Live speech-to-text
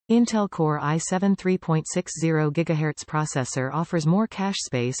Intel Core i7 3.60 GHz processor offers more cache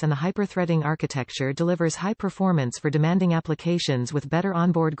space, and the hyperthreading architecture delivers high performance for demanding applications with better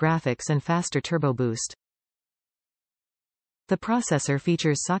onboard graphics and faster turbo boost. The processor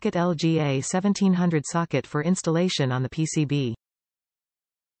features Socket LGA-1700 socket for installation on the PCB.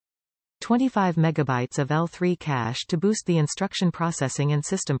 25 MB of L3 cache to boost the instruction processing and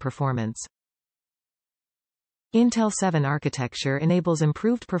system performance. Intel 7 architecture enables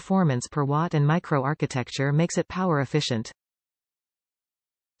improved performance per watt, and microarchitecture makes it power efficient.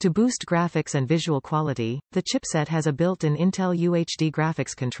 To boost graphics and visual quality, the chipset has a built-in Intel UHD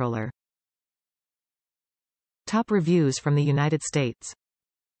Graphics controller. Top reviews from the United States.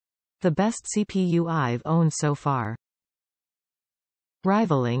 The best CPU I've owned so far.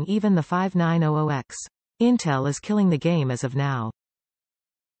 Rivaling even the 5900X. Intel is killing the game as of now.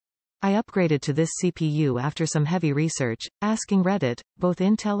 I upgraded to this CPU after some heavy research, asking Reddit, both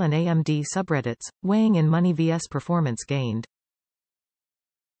Intel and AMD subreddits, weighing in money vs performance gained.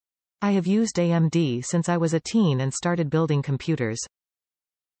 I have used AMD since I was a teen and started building computers.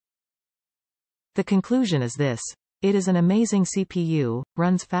 The conclusion is this. It is an amazing CPU,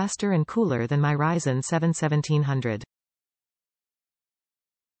 runs faster and cooler than my Ryzen 7 1700.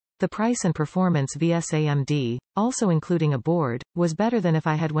 The price and performance vs AMD, also including a board, was better than if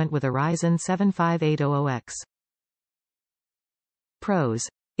I had went with a Ryzen 7 5800X. Pros.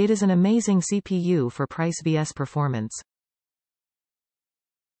 It is an amazing CPU for price vs performance.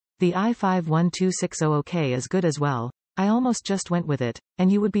 The i7-12700K is good as well. I almost just went with it,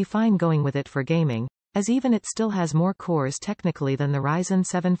 and you would be fine going with it for gaming, as even it still has more cores technically than the Ryzen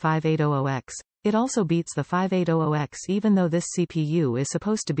 7 5800X. It also beats the 5800X, even though this CPU is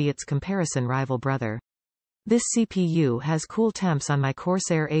supposed to be its comparison rival brother. This CPU has cool temps on my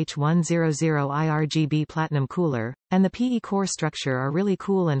Corsair H100 IRGB Platinum cooler, and the PE core structure are really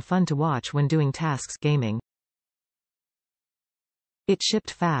cool and fun to watch when doing tasks gaming. It shipped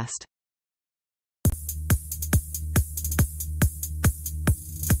fast.